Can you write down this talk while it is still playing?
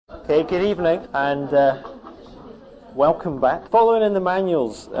Okay, good evening and welcome back. Following in the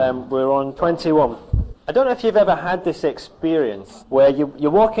manuals, we're on 21. I don't know if you've ever had this experience where you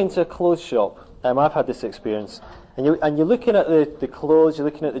walk into a clothes shop. I've had this experience, and you're looking at the clothes, you're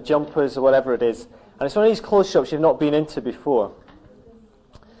looking at the jumpers or whatever it is, and it's one of these clothes shops you've not been into before.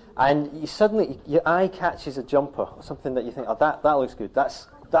 And you suddenly, your eye catches a jumper or something that you think, oh, that looks good,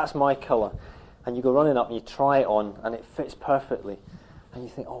 that's my colour. And you go running up and you try it on and it fits perfectly. And you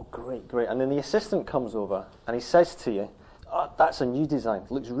think, oh, great. And then the assistant comes over and he says to you, oh, that's a new design.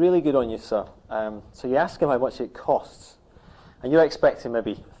 It looks really good on you, sir. So you ask him how much it costs. And you're expecting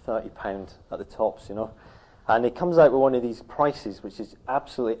maybe £30 at the tops, you know. And he comes out with one of these prices, which is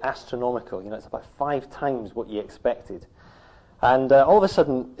absolutely astronomical. You know, it's about 5 times what you expected. And all of a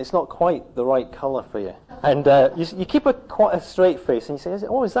sudden, it's not quite the right colour for you. And you keep quite a straight face and you say,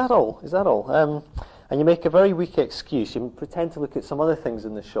 oh, is that all? Is that all? And you make a very weak excuse. You pretend to look at some other things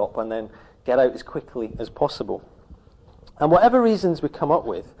in the shop and then get out as quickly as possible. And whatever reasons we come up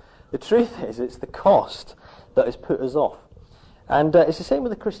with, the truth is it's the cost that has put us off. And it's the same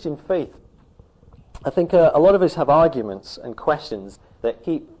with the Christian faith. I think a lot of us have arguments and questions that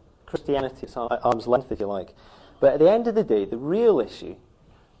keep Christianity at arm's length, if you like. But at the end of the day, the real issue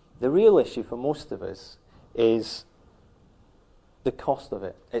for most of us is the cost of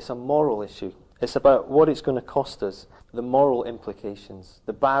it. It's a moral issue. It's about what it's going to cost us, the moral implications,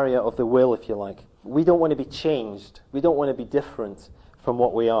 the barrier of the will, if you like. We don't want to be changed. We don't want to be different from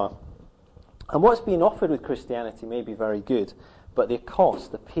what we are. And what's being offered with Christianity may be very good, but the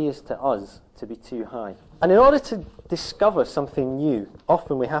cost appears to us to be too high. And in order to discover something new,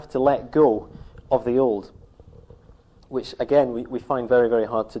 often we have to let go of the old, which, again, we find very, very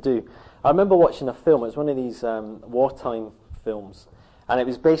hard to do. I remember watching a film. It was one of these wartime films. And it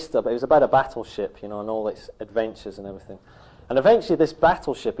was about a battleship, you know, and all its adventures and everything. And eventually this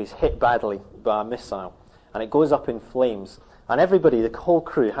battleship is hit badly by a missile, and it goes up in flames. And everybody, the whole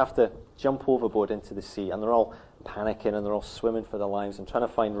crew, have to jump overboard into the sea, and they're all panicking, and they're all swimming for their lives, and trying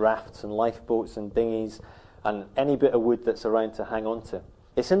to find rafts and lifeboats and dinghies, and any bit of wood that's around to hang on to.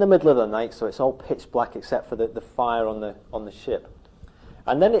 It's in the middle of the night, so it's all pitch black except for the fire on the ship.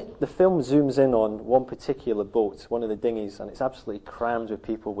 And then the film zooms in on one particular boat, one of the dinghies, and it's absolutely crammed with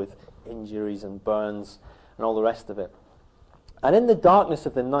people with injuries and burns and all the rest of it. And in the darkness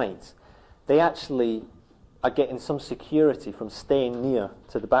of the night, they actually are getting some security from staying near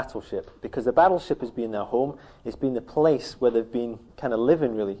to the battleship, because the battleship has been their home. It's been the place where they've been kind of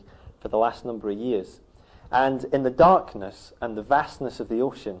living, really, for the last number of years. And in the darkness and the vastness of the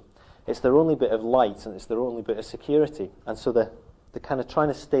ocean, it's their only bit of light and it's their only bit of security. And so they're kind of trying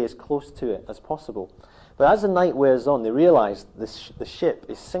to stay as close to it as possible. But as the night wears on, they realize the ship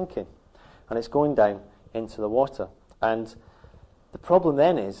is sinking and it's going down into the water. And the problem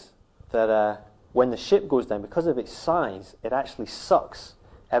then is that when the ship goes down, because of its size, it actually sucks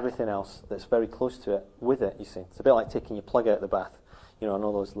everything else that's very close to it with it, you see. It's a bit like taking your plug out of the bath, you know, and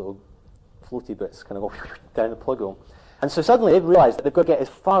all those little floaty bits kind of go down the plug hole. And so suddenly they've realized that they've got to get as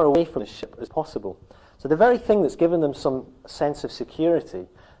far away from the ship as possible. So the very thing that's given them some sense of security,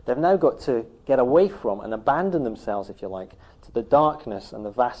 they've now got to get away from and abandon themselves, if you like, to the darkness and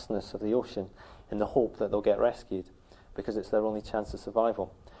the vastness of the ocean in the hope that they'll get rescued, because it's their only chance of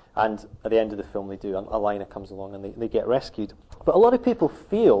survival. And at the end of the film, they do. A liner comes along and they get rescued. But a lot of people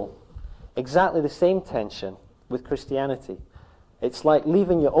feel exactly the same tension with Christianity. It's like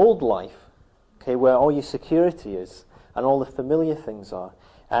leaving your old life, okay, where all your security is and all the familiar things are,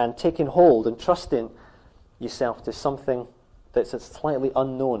 and taking hold and trusting yourself to something that's slightly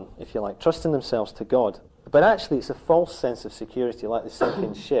unknown, if you like, trusting themselves to God. But actually it's a false sense of security, like the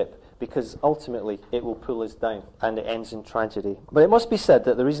sinking ship, because ultimately it will pull us down and it ends in tragedy. But it must be said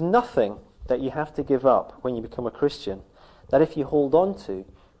that there is nothing that you have to give up when you become a Christian that if you hold on to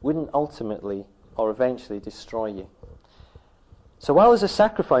wouldn't ultimately or eventually destroy you. So while there's a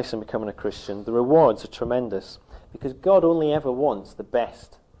sacrifice in becoming a Christian, the rewards are tremendous, because God only ever wants the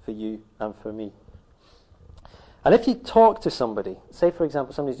best for you and for me. And if you talk to somebody, say for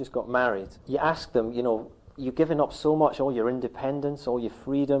example somebody's just got married, you ask them, you know, you've given up so much, all your independence, all your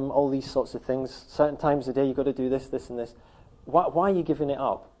freedom, all these sorts of things, certain times a day you've got to do this, this and this. Why are you giving it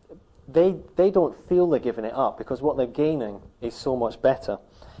up? They don't feel they're giving it up, because what they're gaining is so much better.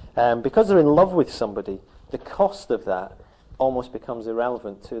 Because they're in love with somebody, the cost of that almost becomes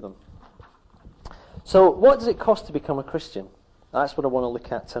irrelevant to them. So what does it cost to become a Christian? That's what I want to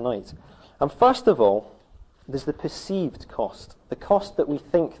look at tonight. And first of all, there's the perceived cost, the cost that we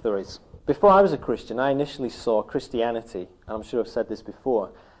think there is. Before I was a Christian, I initially saw Christianity, and I'm sure I've said this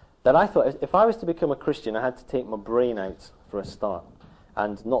before, that I thought if I was to become a Christian, I had to take my brain out for a start.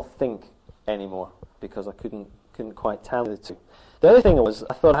 and not think anymore, because I couldn't quite tell the two. The other thing was,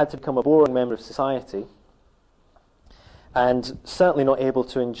 I thought I had to become a boring member of society, and certainly not able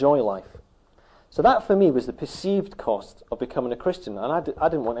to enjoy life. So that for me was the perceived cost of becoming a Christian, and I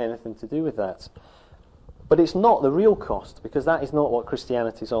didn't want anything to do with that. But it's not the real cost, because that is not what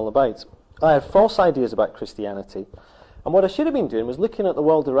Christianity is all about. I had false ideas about Christianity, and what I should have been doing was looking at the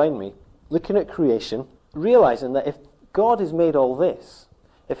world around me, looking at creation, realizing that if God has made all this,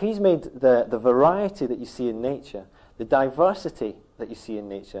 if he's made the variety that you see in nature, the diversity that you see in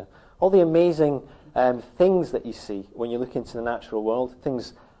nature, all the amazing things that you see when you look into the natural world,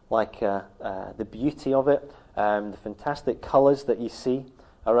 things like the beauty of it, the fantastic colours that you see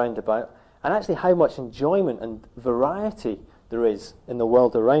around about, and actually how much enjoyment and variety there is in the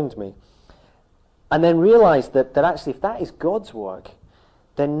world around me. And then realise that actually if that is God's work,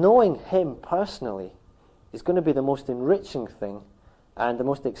 then knowing him personally is going to be the most enriching thing and the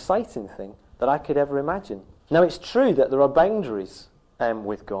most exciting thing that I could ever imagine. Now it's true that there are boundaries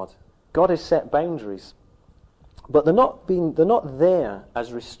with God. God has set boundaries. But they're not there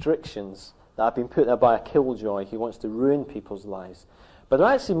as restrictions that have been put there by a killjoy who wants to ruin people's lives. But they're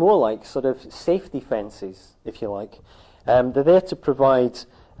actually more like sort of safety fences, if you like. They're there to provide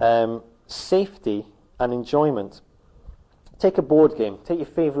safety and enjoyment. Take a board game. Take your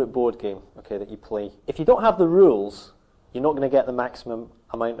favourite board game, okay, that you play. If you don't have the rules, you're not going to get the maximum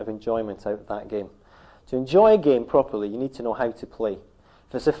amount of enjoyment out of that game. To enjoy a game properly, you need to know how to play.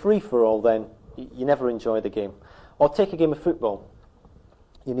 If it's a free-for-all, then you never enjoy the game. Or take a game of football.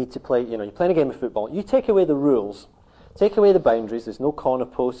 You need to play, you're playing a game of football. You take away the rules, take away the boundaries. There's no corner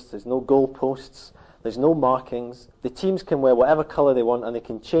posts, there's no goal posts, there's no markings. The teams can wear whatever colour they want and they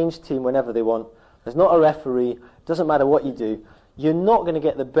can change team whenever they want. There's not a referee. It doesn't matter what you do. You're not going to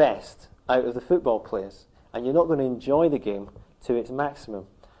get the best out of the football players, and you're not going to enjoy the game to its maximum,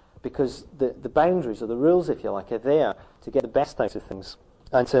 because the boundaries, or the rules, if you like, are there to get the best out of things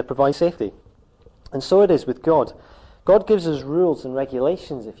and to provide safety. And so it is with God. God gives us rules and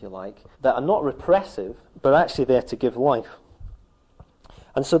regulations, if you like, that are not repressive, but actually there to give life.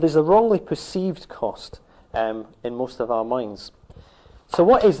 And so there's a wrongly perceived cost in most of our minds. So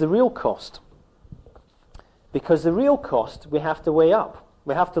what is the real cost? Because the real cost we have to weigh up.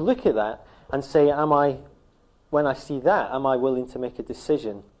 We have to look at that and say, when I see that, am I willing to make a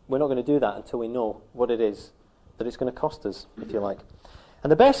decision? We're not going to do that until we know what it is that it's going to cost us, if you like.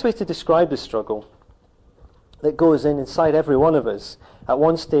 And the best way to describe the struggle that goes inside every one of us at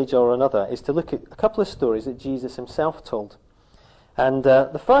one stage or another is to look at a couple of stories that Jesus himself told. And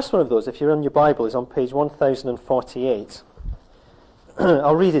the first one of those, if you're in your Bible, is on page 1048.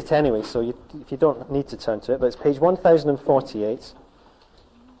 I'll read it anyway, so if you don't need to turn to it, but it's page 1048.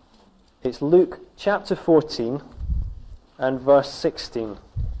 It's Luke chapter 14 and verse 16.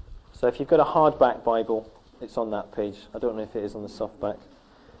 So if you've got a hardback Bible, it's on that page. I don't know if it is on the softback.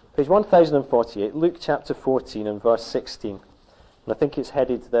 Page 1048, Luke chapter 14 and verse 16. And I think it's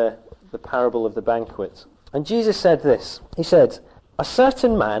headed the parable of the banquet. And Jesus said this. He said, "A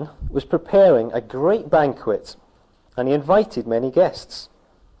certain man was preparing a great banquet, and he invited many guests.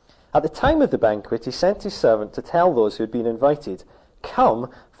 At the time of the banquet, he sent his servant to tell those who had been invited, 'Come,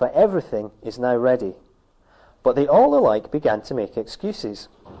 for everything is now ready.' But they all alike began to make excuses.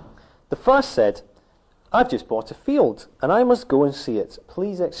 The first said, 'I've just bought a field, and I must go and see it.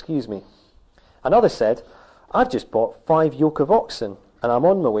 Please excuse me.' Another said, 'I've just bought 5 yoke of oxen, and I'm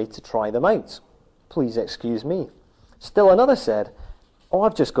on my way to try them out. Please excuse me.' Still another said, 'Oh,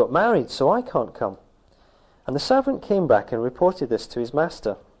 I've just got married, so I can't come.' And the servant came back and reported this to his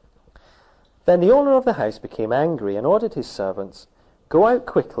master. Then the owner of the house became angry and ordered his servants, 'Go out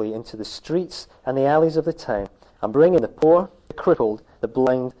quickly into the streets and the alleys of the town, and bring in the poor, the crippled, the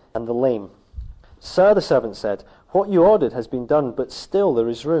blind, and the lame.' 'Sir,' the servant said, 'what you ordered has been done, but still there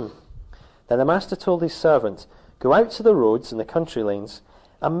is room.' Then the master told his servant, 'Go out to the roads and the country lanes,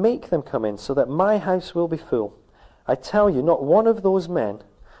 and make them come in, so that my house will be full. I tell you, not one of those men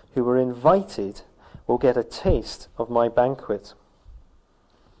who were invited will get a taste of my banquet.'"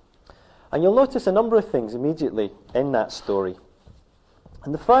 And you'll notice a number of things immediately in that story.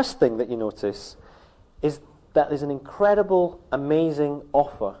 And the first thing that you notice is that there's an incredible, amazing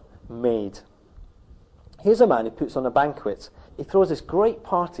offer made. Here's a man who puts on a banquet. He throws this great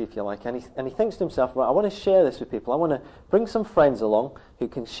party, if you like, and he thinks to himself, right, I want to share this with people. I want to bring some friends along who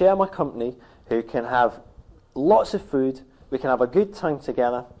can share my company, who can have lots of food. We can have a good time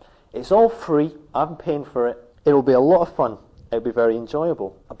together. It's all free. I'm paying for it. It'll be a lot of fun. It'll be very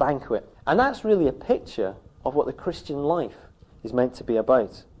enjoyable. A banquet. And that's really a picture of what the Christian life is meant to be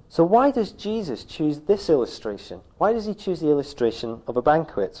about. So why does Jesus choose this illustration? Why does he choose the illustration of a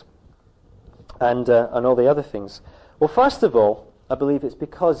banquet and all the other things? Well, first of all, I believe it's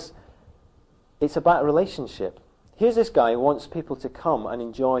because it's about a relationship. Here's this guy who wants people to come and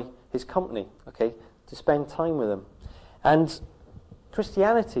enjoy his company, okay, to spend time with him. And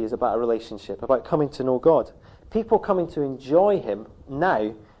Christianity is about a relationship, about coming to know God. People coming to enjoy him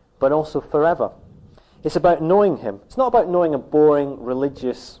now, but also forever. It's about knowing him. It's not about knowing a boring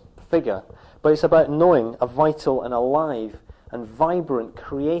religious figure, but it's about knowing a vital and alive and vibrant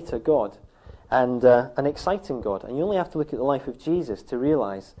creator God and an exciting God. And you only have to look at the life of Jesus to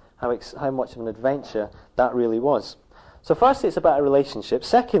realize how much of an adventure that really was. So firstly, it's about a relationship.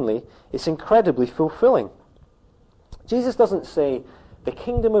 Secondly, it's incredibly fulfilling. Jesus doesn't say, the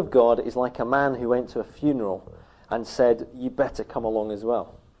kingdom of God is like a man who went to a funeral and said, you better come along as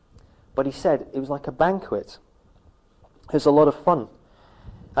well. But he said it was like a banquet. It was a lot of fun.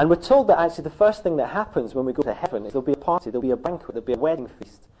 And we're told that actually the first thing that happens when we go to heaven is there'll be a party, there'll be a banquet, there'll be a wedding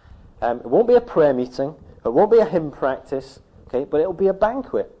feast. It won't be a prayer meeting, it won't be a hymn practice, okay, but it'll be a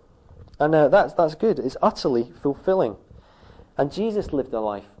banquet. And that's good. It's utterly fulfilling. And Jesus lived a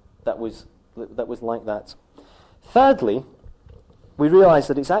life that was like that. Thirdly, we realize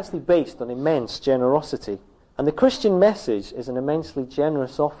that it's actually based on immense generosity. And the Christian message is an immensely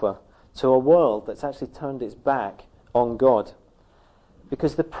generous offer to a world that's actually turned its back on God.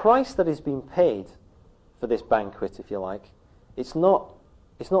 Because the price that is being paid for this banquet, if you like, it's not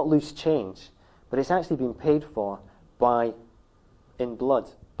loose change, but it's actually been paid for in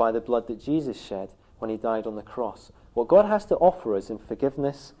blood, by the blood that Jesus shed when he died on the cross. What God has to offer us in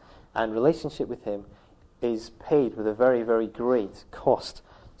forgiveness and relationship with him is paid with a very, very great cost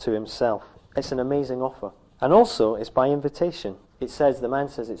to himself. It's an amazing offer. And also, it's by invitation. The man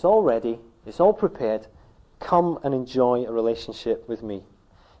says, it's all ready, it's all prepared, come and enjoy a relationship with me.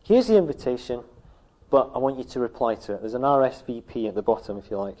 Here's the invitation, but I want you to reply to it. There's an RSVP at the bottom,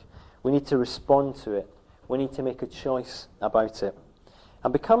 if you like. We need to respond to it. We need to make a choice about it.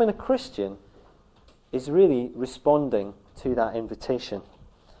 And becoming a Christian is really responding to that invitation.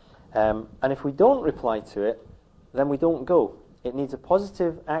 And if we don't reply to it, then we don't go. It needs a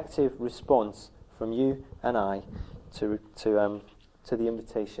positive, active response from you and I to the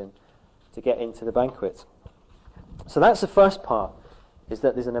invitation to get into the banquet. So that's the first part, is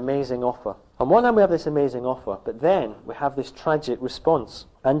that there's an amazing offer. On one hand we have this amazing offer, but then we have this tragic response.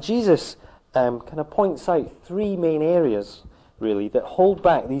 And Jesus kind of points out three main areas, really, that hold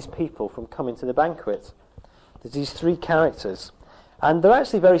back these people from coming to the banquet. There's these three characters. And they're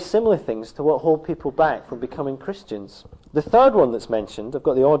actually very similar things to what hold people back from becoming Christians. The third one that's mentioned, I've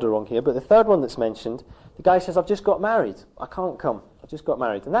got the order wrong here, but the third one that's mentioned, the guy says, I've just got married. I can't come. I've just got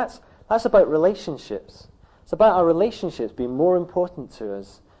married. And that's about relationships. It's about our relationships being more important to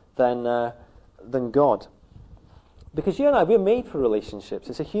us than God. Because you and I, we're made for relationships.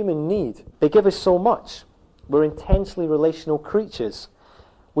 It's a human need. They give us so much. We're intensely relational creatures.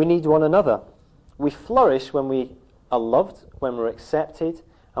 We need one another. We flourish when we are loved, when we're accepted,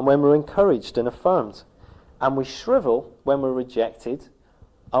 and when we're encouraged and affirmed. And we shrivel when we're rejected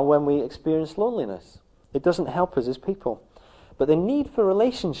and when we experience loneliness. It doesn't help us as people. But the need for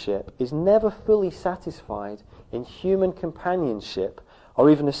relationship is never fully satisfied in human companionship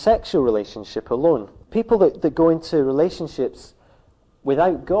or even a sexual relationship alone. People that go into relationships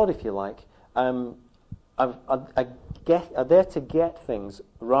without God, if you like, are there to get things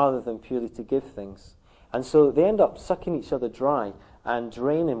rather than purely to give things. And so they end up sucking each other dry and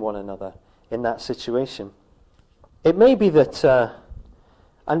draining one another in that situation. It may be that,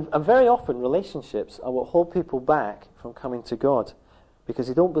 and very often relationships are what hold people back from coming to God, because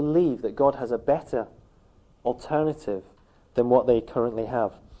they don't believe that God has a better alternative than what they currently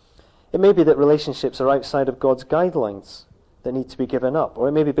have. It may be that relationships are outside of God's guidelines that need to be given up, or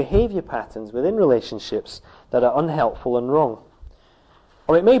it may be behavior patterns within relationships that are unhelpful and wrong.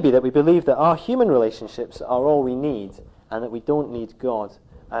 Or it may be that we believe that our human relationships are all we need and that we don't need God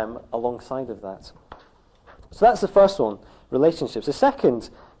alongside of that. So that's the first one, relationships. The second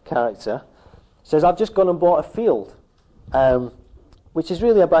character says, I've just gone and bought a field, which is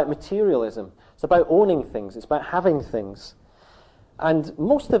really about materialism. It's about owning things. It's about having things. And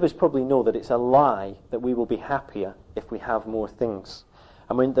most of us probably know that it's a lie that we will be happier if we have more things.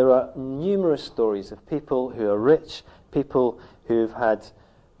 I mean, there are numerous stories of people who are rich, people who've had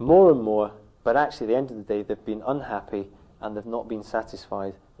more and more, but actually at the end of the day they've been unhappy and they've not been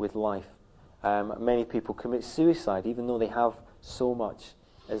satisfied with life. Many people commit suicide even though they have so much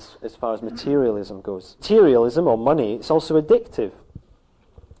as far as materialism goes. Materialism, or money, it's also addictive.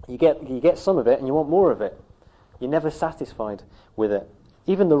 You get some of it and you want more of it. You're never satisfied with it.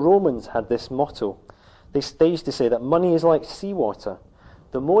 Even the Romans had this motto. They used to say that money is like seawater.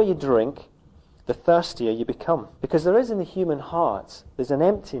 The more you drink, the thirstier you become. Because there is in the human heart, there's an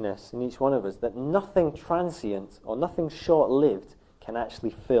emptiness in each one of us that nothing transient or nothing short-lived can actually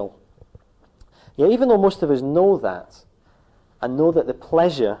fill. Yet even though most of us know that, and know that the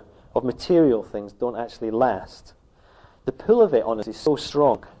pleasure of material things don't actually last, the pull of it on us is so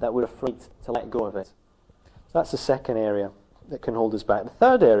strong that we're afraid to let go of it. So that's the second area that can hold us back. The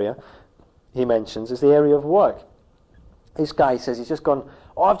third area he mentions is the area of work. This guy says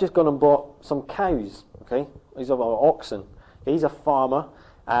I've just gone and bought some cows, okay? He's about oxen. He's a farmer,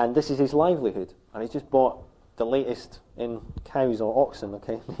 and this is his livelihood. And he's just bought the latest in cows or oxen,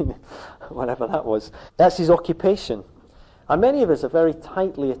 okay? Whatever that was. That's his occupation. And many of us are very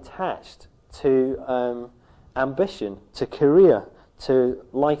tightly attached to ambition, to career, to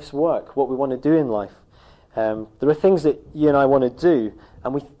life's work, what we want to do in life. There are things that you and I want to do,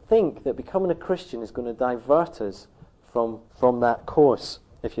 and we think that becoming a Christian is going to divert us from that course,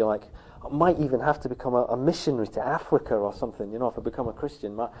 if you like. I might even have to become a missionary to Africa or something, if I become a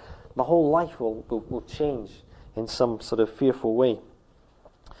Christian. My whole life will change in some sort of fearful way.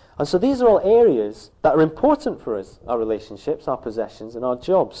 And so these are all areas that are important for us, our relationships, our possessions, and our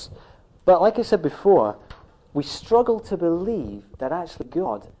jobs. But like I said before, we struggle to believe that actually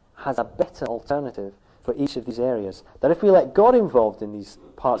God has a better alternative for each of these areas. That if we let God involved in these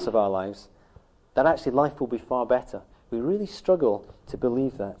parts of our lives, that actually life will be far better. We really struggle to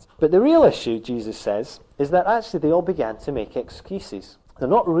believe that. But the real issue, Jesus says, is that actually they all began to make excuses. They're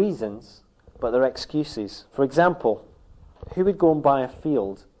not reasons, but they're excuses. For example, who would go and buy a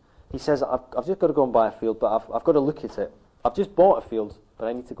field? He says, I've just got to go and buy a field, but I've got to look at it. I've just bought a field, but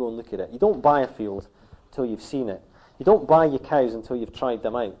I need to go and look at it. You don't buy a field until you've seen it. You don't buy your cows until you've tried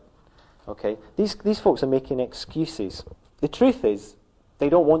them out. Okay? These folks are making excuses. The truth is, they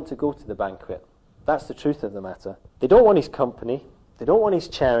don't want to go to the banquet. That's the truth of the matter. They don't want his company, they don't want his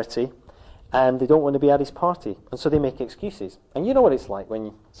charity, and they don't want to be at his party. And so they make excuses. And you know what it's like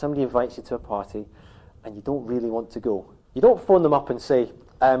when somebody invites you to a party and you don't really want to go. You don't phone them up and say,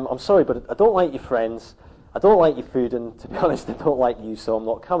 I'm sorry, but I don't like your friends, I don't like your food, and to be honest, I don't like you, so I'm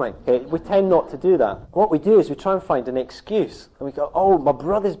not coming. Okay? We tend not to do that. What we do is we try and find an excuse. And we go, my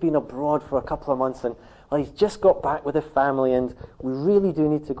brother's been abroad for a couple of months, and he's just got back with his family, and we really do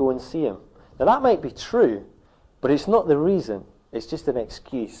need to go and see him. Now that might be true, but it's not the reason. It's just an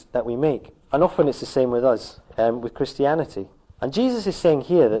excuse that we make. And often it's the same with us, with Christianity. And Jesus is saying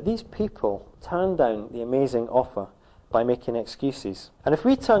here that these people turned down the amazing offer by making excuses. And if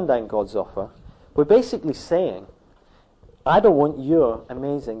we turn down God's offer, we're basically saying, I don't want your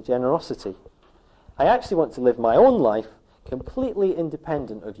amazing generosity. I actually want to live my own life completely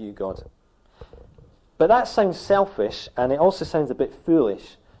independent of you, God. But that sounds selfish, and it also sounds a bit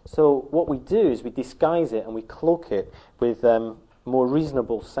foolish. So what we do is we disguise it and we cloak it with more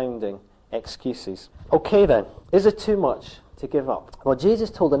reasonable sounding excuses. Okay then, is it too much to give up? Well, Jesus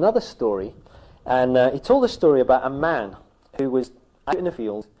told another story, and he told a story about a man who was out in the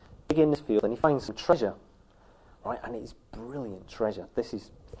field, digging his field, and he finds some treasure. Right, and it's brilliant treasure. This is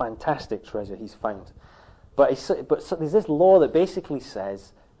fantastic treasure he's found. But there's this law that basically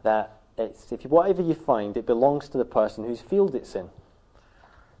says that whatever you find, it belongs to the person whose field it's in.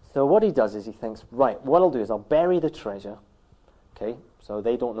 So what he does is he thinks, right, what I'll do is I'll bury the treasure, okay, so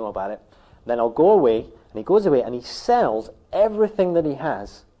they don't know about it. Then I'll go away, and he goes away and he sells everything that he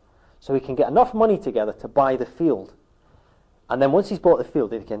has so he can get enough money together to buy the field. And then once he's bought the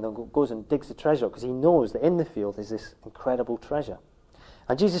field, he again goes and digs the treasure up because he knows that in the field is this incredible treasure.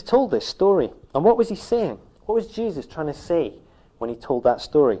 And Jesus told this story. And what was he saying? What was Jesus trying to say when he told that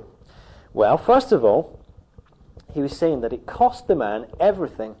story? Well, first of all, he was saying that it cost the man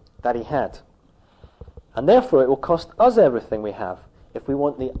everything that he had. And therefore it will cost us everything we have if we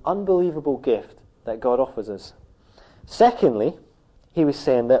want the unbelievable gift that God offers us. Secondly, he was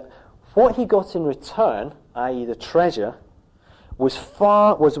saying that what he got in return, i.e. the treasure, was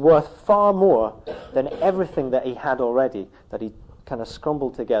worth far more than everything that he had already, that he kind of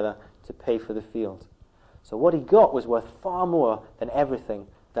scrambled together to pay for the field. So what he got was worth far more than everything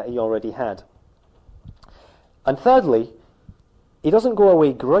that he already had. And thirdly, he doesn't go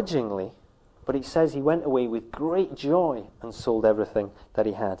away grudgingly, but it says he went away with great joy and sold everything that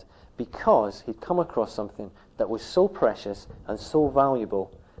he had, because he'd come across something that was so precious and so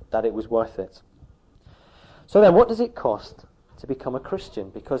valuable that it was worth it. So then, what does it cost to become a Christian?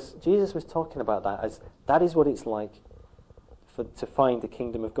 Because Jesus was talking about that as that is what it's like to find the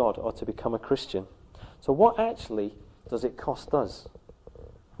kingdom of God, or to become a Christian. So what actually does it cost us?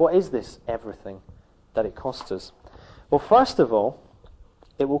 What is this everything that it costs us? Well, first of all,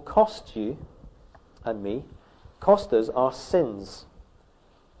 it will cost you and me, cost us our sins.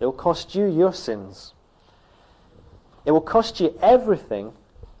 It will cost you your sins. It will cost you everything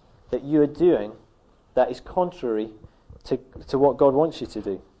that you are doing that is contrary to what God wants you to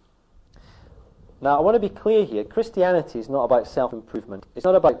do. Now, I want to be clear here. Christianity is not about self-improvement. It's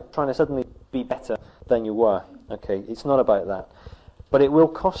not about trying to suddenly be better than you were. Okay, it's not about that. But it will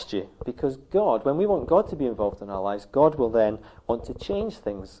cost you, because God, when we want God to be involved in our lives, God will then want to change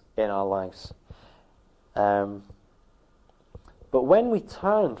things in our lives. But when we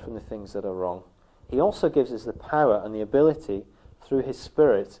turn from the things that are wrong, He also gives us the power and the ability through His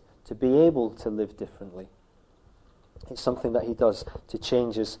Spirit to be able to live differently. It's something that He does to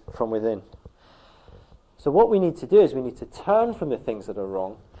change us from within. So what we need to do is we need to turn from the things that are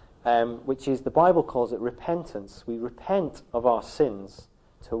wrong, which is, the Bible calls it repentance. We repent of our sins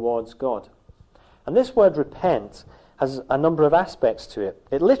towards God. And this word repent has a number of aspects to it.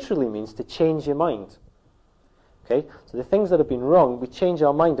 It literally means to change your mind. Okay? So the things that have been wrong, we change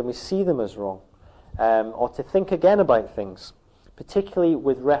our mind and we see them as wrong. Or to think again about things, particularly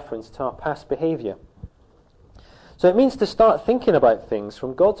with reference to our past behaviour. So it means to start thinking about things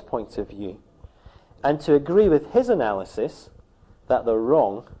from God's point of view, and to agree with His analysis that they're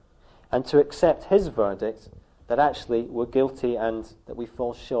wrong, and to accept His verdict that actually we're guilty and that we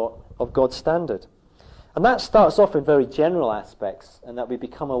fall short of God's standard. And that starts off in very general aspects, and that we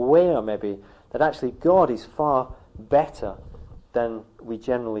become aware maybe that actually God is far better than we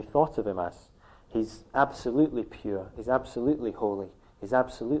generally thought of Him as. He's absolutely pure, He's absolutely holy, He's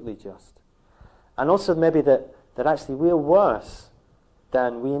absolutely just. And also maybe that actually we're worse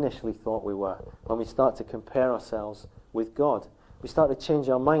than we initially thought we were when we start to compare ourselves with God. We start to change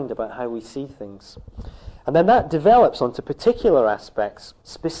our mind about how we see things. And then that develops onto particular aspects,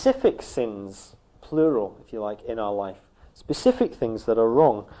 specific sins, plural, if you like, in our life. Specific things that are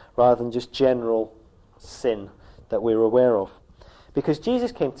wrong, rather than just general sin that we're aware of. Because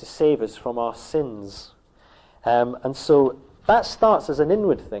Jesus came to save us from our sins. And so that starts as an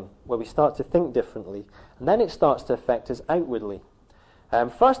inward thing, where we start to think differently. And then it starts to affect us outwardly.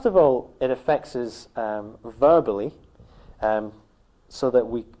 First of all, it affects us verbally, so that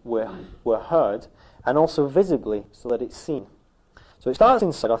we're heard, and also visibly, so that it's seen. So it starts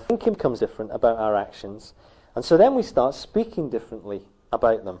inside. Our thinking becomes different about our actions, and so then we start speaking differently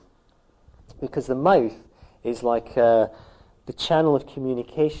about them. Because the mouth is like the channel of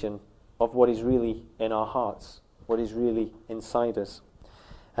communication of what is really in our hearts, what is really inside us.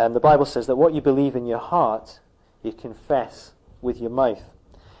 And the Bible says that what you believe in your heart, you confess with your mouth.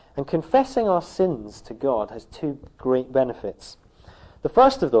 And confessing our sins to God has two great benefits. The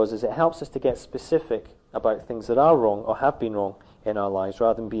first of those is it helps us to get specific about things that are wrong or have been wrong in our lives,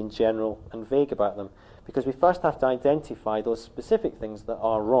 rather than being general and vague about them. Because we first have to identify those specific things that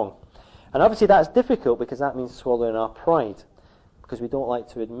are wrong. And obviously that's difficult, because that means swallowing our pride, because we don't like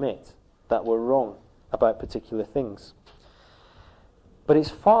to admit that we're wrong about particular things. But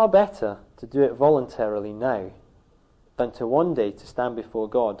it's far better to do it voluntarily now than to one day to stand before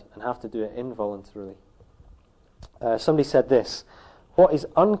God and have to do it involuntarily. Somebody said this: what is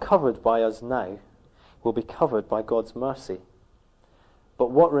uncovered by us now will be covered by God's mercy.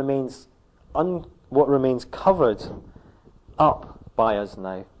 But what remains covered up by us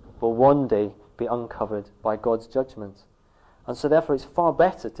now will one day be uncovered by God's judgment. And so therefore it's far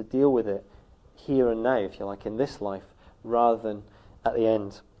better to deal with it here and now, if you like, in this life, rather than at the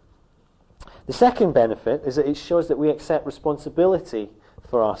end. The second benefit is that it shows that we accept responsibility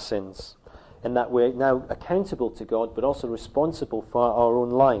for our sins, and that we're now accountable to God, but also responsible for our own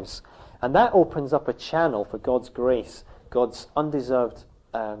lives. And that opens up a channel for God's grace, God's undeserved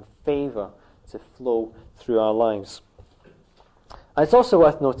favour to flow through our lives. And it's also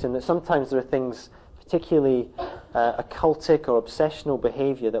worth noting that sometimes there are things, particularly occultic or obsessional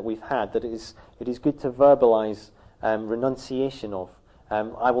behaviour that we've had, that it is good to verbalise renunciation of.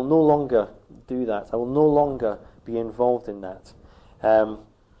 I will no longer do that. I will no longer be involved in that.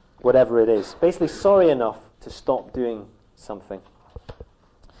 Whatever it is. Basically, sorry enough to stop doing something.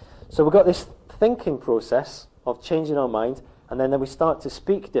 So we've got this thinking process of changing our mind, and then we start to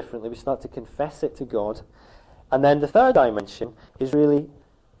speak differently. We start to confess it to God. And then the third dimension is really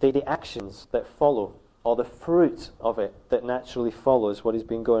the actions that follow, or the fruit of it that naturally follows what has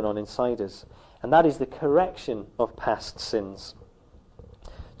been going on inside us. And that is the correction of past sins.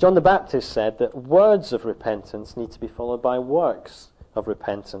 John the Baptist said that words of repentance need to be followed by works of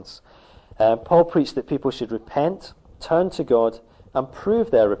repentance. Paul preached that people should repent, turn to God, and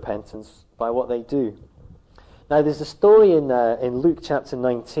prove their repentance by what they do. Now there's a story in Luke chapter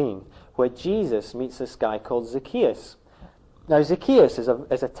 19 where Jesus meets this guy called Zacchaeus. Now, Zacchaeus is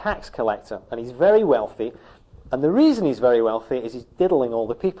a tax collector, and he's very wealthy. And the reason he's very wealthy is he's diddling all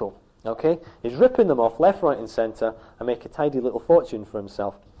the people. Okay? He's ripping them off left, right, and centre and make a tidy little fortune for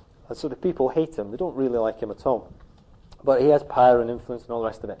himself. And so the people hate him. They don't really like him at all. But he has power and influence and all the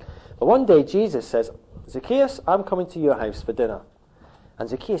rest of it. But one day Jesus says, Zacchaeus, I'm coming to your house for dinner. And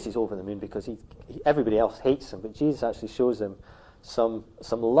Zacchaeus is over the moon because everybody else hates him, but Jesus actually shows him some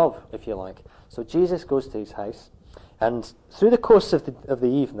love, if you like. So Jesus goes to his house, and through the course of the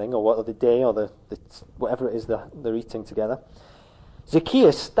evening, or the day, or the whatever it is they're eating together,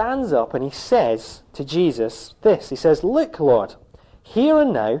 Zacchaeus stands up and he says to Jesus this. He says, "Look, Lord, here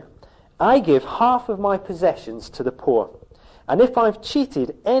and now I give half of my possessions to the poor. And if I've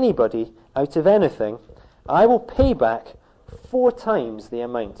cheated anybody out of anything, I will pay back 4 times the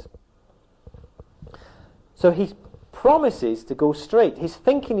amount." So he promises to go straight. His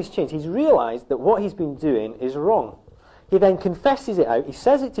thinking has changed. He's realized that what he's been doing is wrong. He then confesses it out. He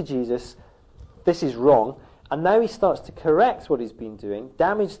says it to Jesus, this is wrong. And now he starts to correct what he's been doing,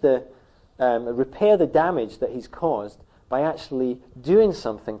 repair the damage that he's caused by actually doing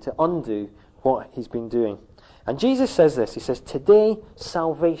something to undo what he's been doing. And Jesus says this. He says, "Today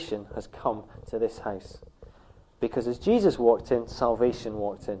salvation has come to this house." Because as Jesus walked in, salvation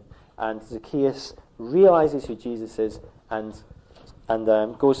walked in. And Zacchaeus realizes who Jesus is and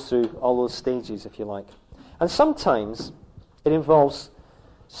goes through all those stages, if you like. And sometimes it involves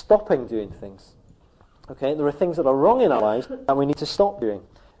stopping doing things. Okay, there are things that are wrong in our lives that we need to stop doing.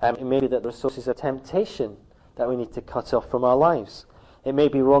 It may be that there are sources of temptation that we need to cut off from our lives. It may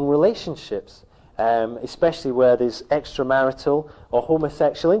be wrong relationships, especially where there's extramarital or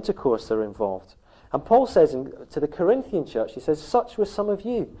homosexual intercourse that are involved. And Paul says to the Corinthian church, he says, "Such were some of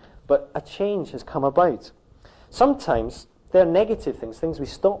you, but a change has come about." Sometimes they're negative things we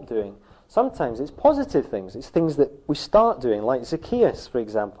stop doing. Sometimes it's positive things. It's things that we start doing, like Zacchaeus, for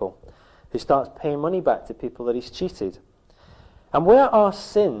example, who starts paying money back to people that he's cheated. And where our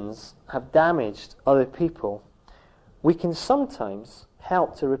sins have damaged other people, we can sometimes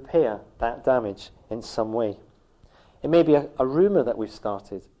help to repair that damage in some way. It may be a rumour that we've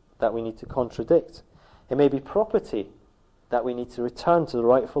started that we need to contradict. It may be property that we need to return to the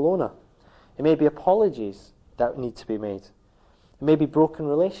rightful owner. It may be apologies that need to be made. It may be broken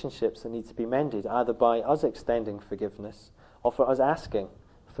relationships that need to be mended, either by us extending forgiveness or for us asking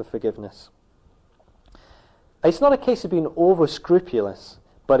for forgiveness. It's not a case of being over-scrupulous,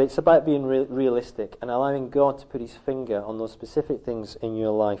 but it's about being realistic and allowing God to put his finger on those specific things in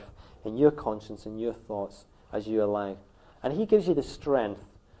your life, in your conscience, in your thoughts, as you allow. And he gives you the strength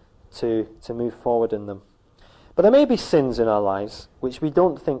to move forward in them. But there may be sins in our lives which we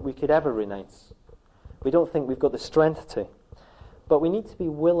don't think we could ever renounce. We don't think we've got the strength to. But we need to be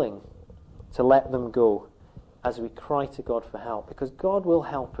willing to let them go as we cry to God for help, because God will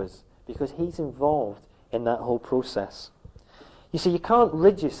help us, because he's involved in that whole process. You see, you can't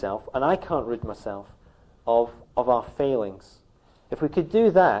rid yourself, and I can't rid myself, of our failings. If we could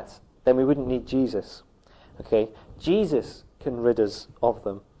do that, then we wouldn't need Jesus. Okay? Jesus can rid us of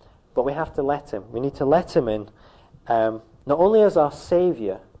them, but we have to let him. We need to let him in, not only as our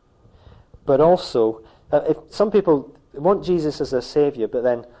Saviour, but also, if some people want Jesus as their Saviour, but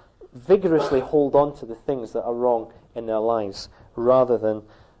then vigorously hold on to the things that are wrong in their lives, rather than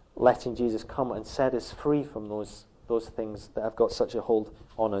letting Jesus come and set us free from those things that have got such a hold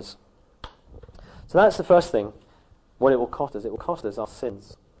on us. So that's the first thing, what it will cost us. It will cost us our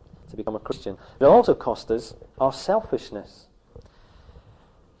sins to become a Christian. It will also cost us our selfishness.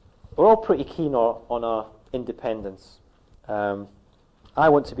 We're all pretty keen on our independence. I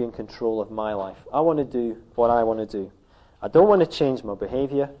want to be in control of my life. I want to do what I want to do. I don't want to change my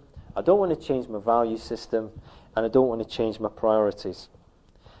behavior. I don't want to change my value system. And I don't want to change my priorities.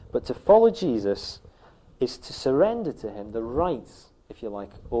 But to follow Jesus is to surrender to him the rights, if you like,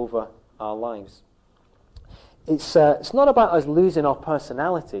 over our lives. It's not about us losing our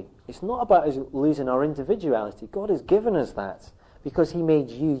personality. It's not about us losing our individuality. God has given us that because he made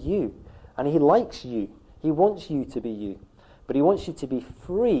you you. And he likes you. He wants you to be you. But he wants you to be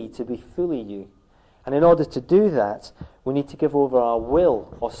free to be fully you. And in order to do that, we need to give over our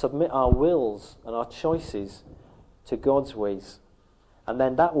will, or submit our wills and our choices to God's ways. And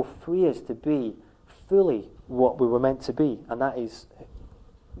then that will free us to be fully what we were meant to be. And that is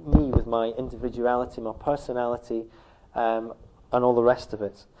me with my individuality, my personality, and all the rest of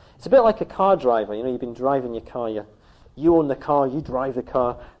it. It's a bit like a car driver. You know, you've been driving your car. You own the car, you drive the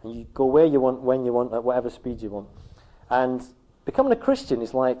car, and you go where you want, when you want, at whatever speed you want. And becoming a Christian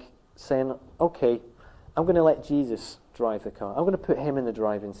is like saying, okay, I'm going to let Jesus drive the car. I'm going to put him in the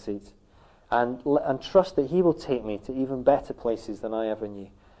driving seat. and trust that he will take me to even better places than I ever knew.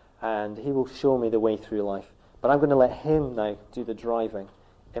 And he will show me the way through life. But I'm going to let him now do the driving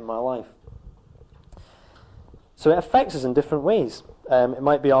in my life. So it affects us in different ways. It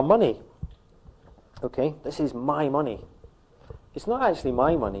might be our money. Okay, this is my money. It's not actually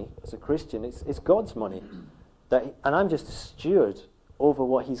my money as a Christian. It's God's money. And I'm just a steward over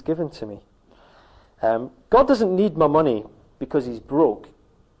what he's given to me. God doesn't need my money because he's broke.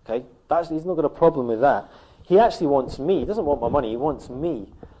 Okay, he's not got a problem with that. He actually wants me. He doesn't want my money. He wants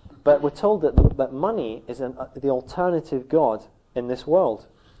me. But we're told that money is the alternative God in this world.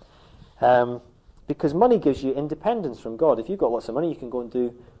 Because money gives you independence from God. If you've got lots of money, you can go and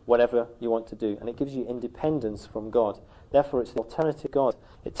do whatever you want to do. And it gives you independence from God. Therefore, it's the alternative God,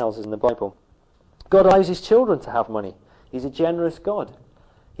 it tells us in the Bible. God allows his children to have money. He's a generous God.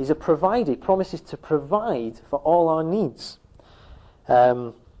 He's a provider. He promises to provide for all our needs.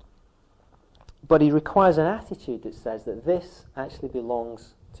 But he requires an attitude that says that this actually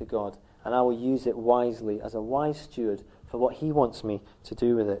belongs to God, and I will use it wisely as a wise steward for what he wants me to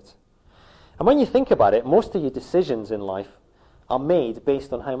do with it. And when you think about it, most of your decisions in life are made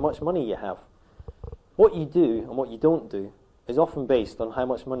based on how much money you have. What you do and what you don't do is often based on how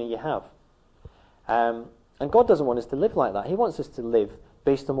much money you have. And God doesn't want us to live like that. He wants us to live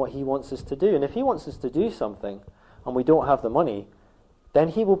based on what he wants us to do. And if he wants us to do something and we don't have the money, then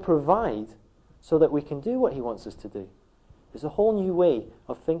he will provide so that we can do what he wants us to do. There's a whole new way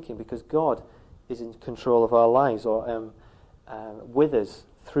of thinking because God is in control of our lives, or with us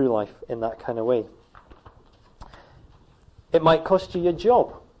through life in that kind of way. It might cost you your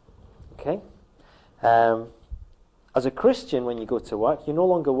job. Okay? As a Christian, when you go to work, you no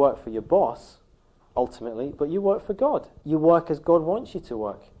longer work for your boss, ultimately, but you work for God. You work as God wants you to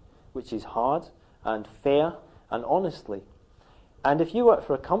work, which is hard and fair and honestly. And if you work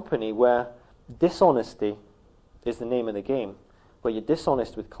for a company where dishonesty is the name of the game, where you're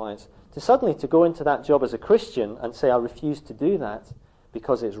dishonest with clients, to go into that job as a Christian and say, I refuse to do that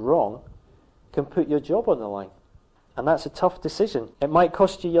because it's wrong, can put your job on the line. And that's a tough decision. It might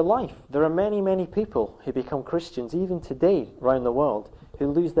cost you your life. There are many, many people who become Christians, even today, around the world, who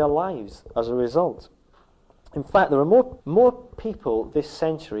lose their lives as a result. In fact, there are more people this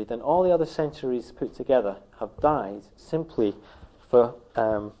century than all the other centuries put together have died simply for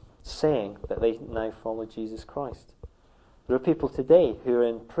saying that they now follow Jesus Christ. There are people today who are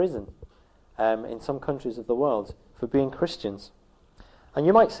in prison in some countries of the world for being Christians. And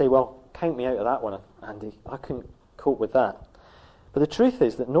you might say, well, count me out of that one, Andy. I couldn't cope with that. But the truth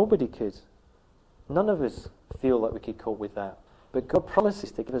is that nobody could. None of us feel like we could cope with that. But God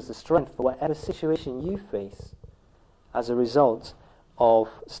promises to give us the strength for whatever situation you face as a result of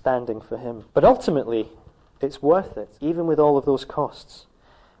standing for him. But ultimately, it's worth it, even with all of those costs.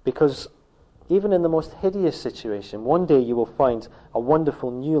 Because even in the most hideous situation, one day you will find a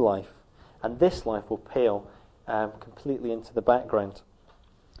wonderful new life, and this life will pale completely into the background.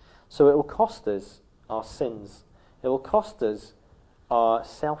 So it will cost us our sins. It will cost us our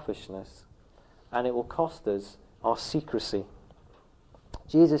selfishness, and it will cost us our secrecy.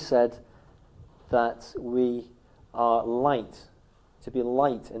 Jesus said that we are light, to be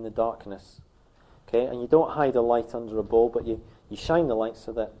light in the darkness. Okay, and you don't hide a light under a bowl, but you shine the light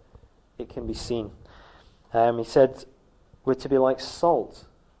so that it can be seen. He said we're to be like salt.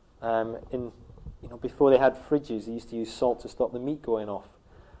 Before they had fridges, they used to use salt to stop the meat going off.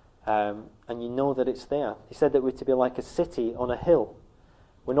 And you know that it's there. He said that we're to be like a city on a hill.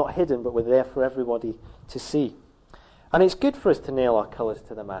 We're not hidden, but we're there for everybody to see. And it's good for us to nail our colours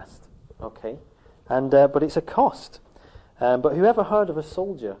to the mast, okay? But it's a cost. But whoever heard of a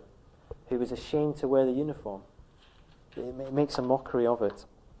soldier who was ashamed to wear the uniform? It makes a mockery of it.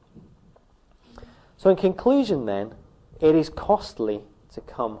 So in conclusion then, it is costly to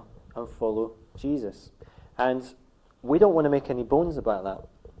come and follow Jesus. And we don't want to make any bones about that,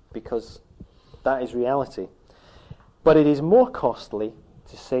 because that is reality. But it is more costly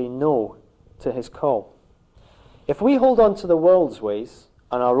to say no to his call. If we hold on to the world's ways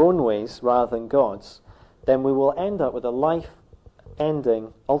and our own ways rather than God's, then we will end up with a life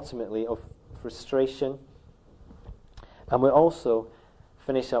ending, ultimately, of frustration, and we'll also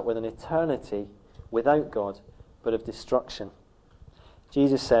finish up with an eternity without God, but of destruction.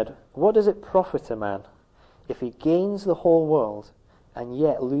 Jesus said, "What does it profit a man if he gains the whole world and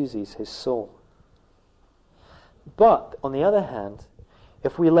yet loses his soul?" But, on the other hand,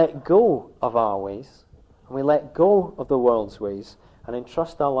 if we let go of our ways, and we let go of the world's ways, and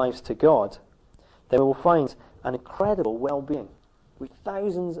entrust our lives to God, then we will find an incredible well-being, which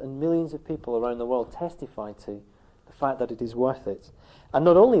thousands and millions of people around the world testify to, the fact that it is worth it. And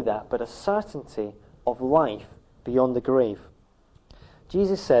not only that, but a certainty of life beyond the grave.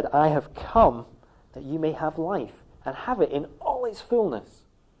 Jesus said, I have come that you may have life, and have it in all its fullness.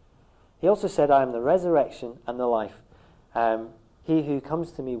 He also said, I am the resurrection and the life. He who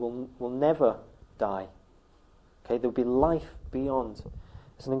comes to me will never die. Okay, there will be life beyond.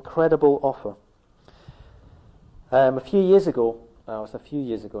 It's an incredible offer. A few years ago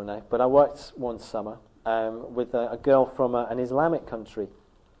now, but I worked one summer with a girl from an Islamic country.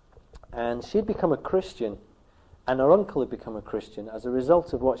 And she'd become a Christian, and her uncle had become a Christian as a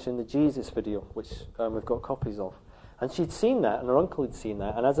result of watching the Jesus video, which we've got copies of. And she'd seen that, and her uncle had seen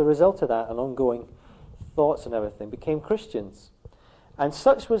that, and as a result of that, and ongoing thoughts and everything, became Christians. And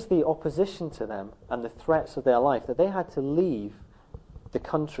such was the opposition to them and the threats of their life that they had to leave the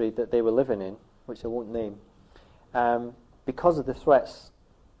country that they were living in, which I won't name, because of the threats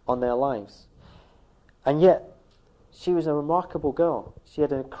on their lives. And yet, she was a remarkable girl. She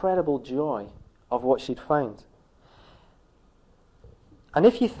had an incredible joy of what she'd found. And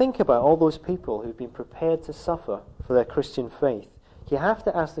if you think about all those people who've been prepared to suffer for their Christian faith, you have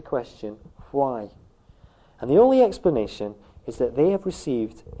to ask the question, why? And the only explanation is that they have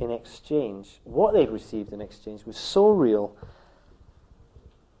received in exchange, what they've received in exchange was so real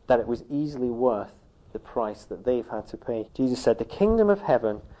that it was easily worth the price that they've had to pay. Jesus said, the kingdom of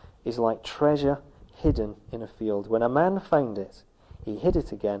heaven is like treasure hidden in a field. When a man found it, he hid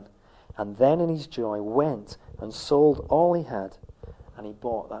it again, and then in his joy went and sold all he had, and he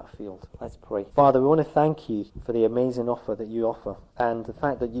bought that field. Let's pray. Father, we want to thank you for the amazing offer that you offer, and the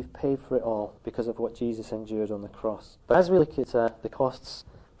fact that you've paid for it all because of what Jesus endured on the cross. But as we look at the costs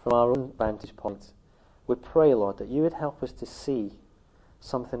from our own vantage point, we pray, Lord, that you would help us to see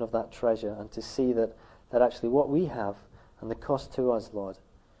something of that treasure, and to see that actually what we have and the cost to us, Lord,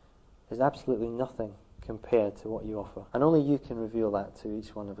 is absolutely nothing compared to what you offer. And only you can reveal that to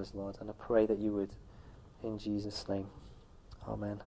each one of us, Lord. And I pray that you would, in Jesus' name. Amen.